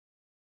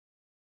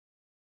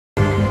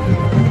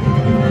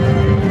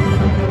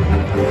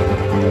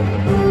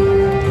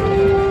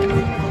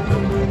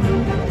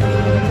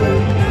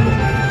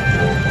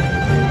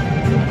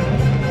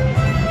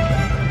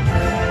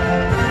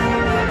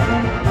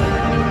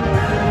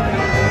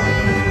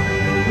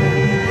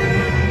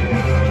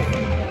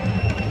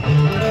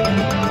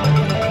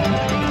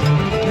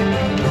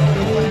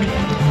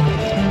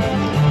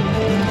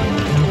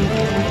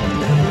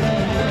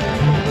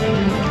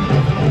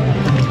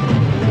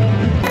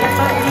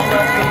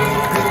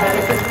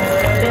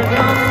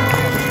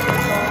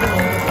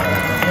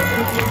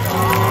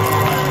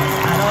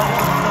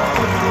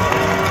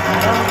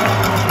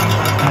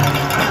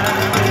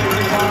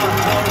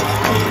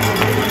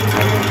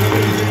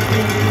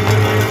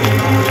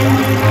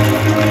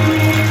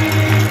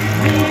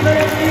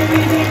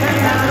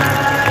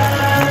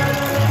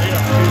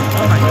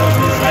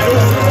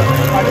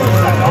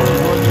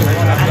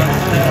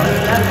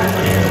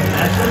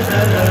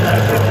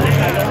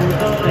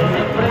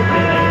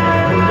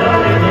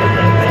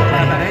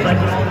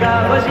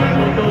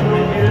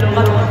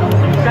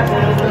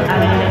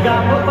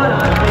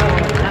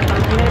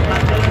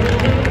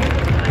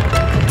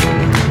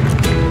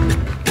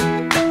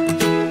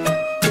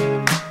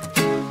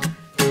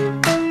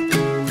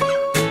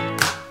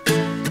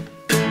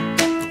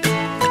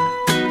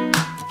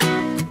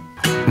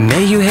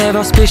May you have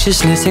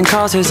auspiciousness and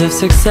causes of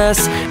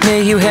success.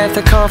 May you have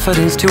the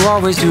confidence to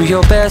always do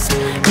your best.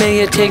 May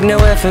you take no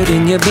effort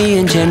in your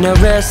being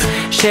generous,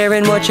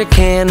 sharing what you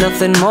can,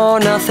 nothing more,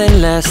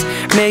 nothing less.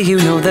 May you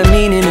know the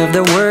meaning of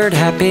the word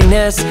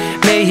happiness.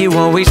 May you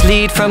always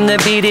lead from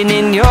the beating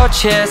in your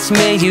chest.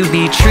 May you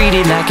be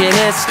treated like an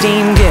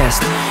esteemed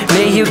guest.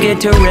 May you get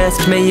to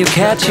rest, may you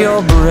catch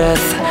your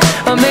breath.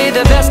 May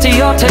the best of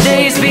your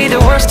todays be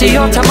the worst of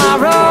your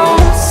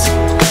tomorrows.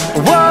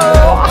 Whoa.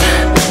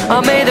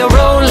 May the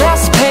road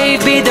less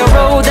paved be the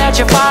road that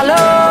you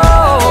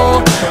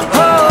follow.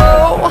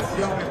 Oh.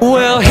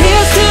 Well,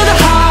 here's to the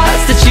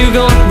hearts that you're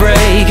gonna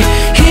break.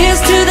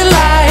 Here's to the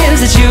lives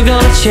that you're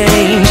gonna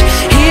change.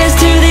 Here's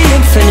to the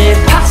infinite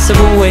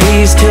possible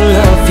ways to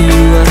love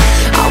you.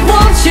 I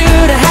want you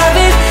to have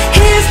it.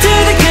 Here's to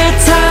the good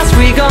times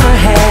we're gonna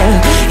have.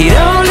 You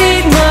don't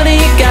need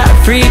money, you got a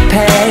free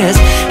pass.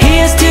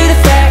 Here's to the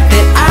fact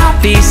that I'll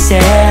be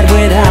sad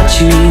without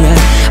you.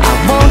 I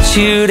want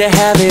you to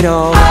have it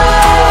all. I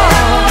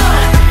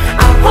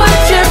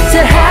want you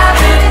to have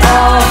it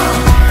all.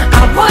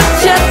 I want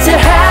you to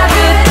have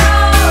it.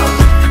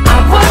 I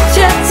want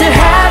you to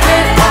have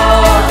it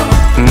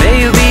all.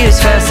 May you be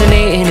as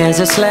fascinating as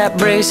a slap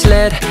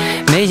bracelet.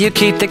 May you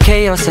keep the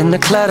chaos and the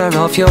clutter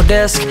off your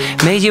desk.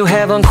 May you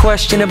have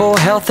unquestionable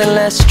health and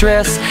less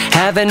stress.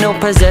 Having no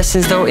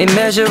possessions though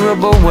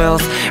immeasurable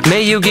wealth.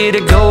 May you get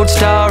a gold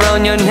star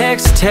on your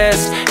next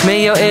test.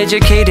 May your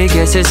educated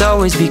guesses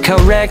always be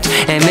correct.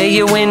 And may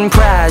you win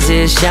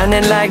prizes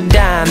shining like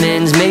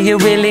diamonds. May you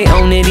really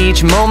own it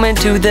each moment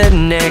to the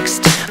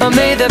next.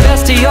 May the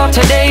best of your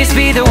todays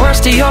be the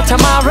worst of your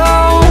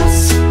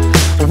tomorrows.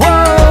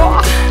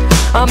 Whoa.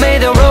 May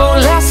the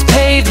road less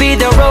paved be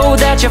the road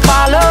that you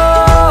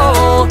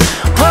follow.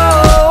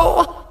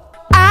 Oh,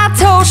 I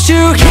toast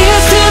you.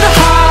 Here's to the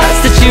hearts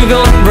that you're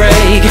gonna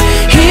break.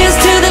 Here's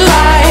to the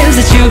lives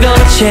that you're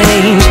gonna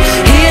change.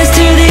 Here's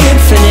to the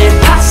infinite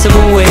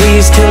possible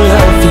ways to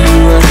love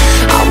you.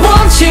 I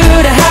want you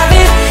to have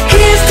it.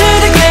 Here's to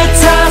the good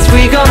times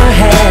we're gonna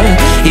have.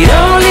 You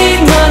don't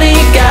need money,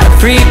 you got a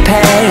free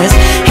pass.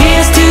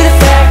 Here's to the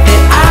fact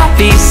that I'll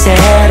be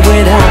sad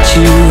without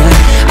you.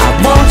 I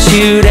want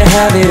you to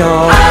have it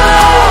all.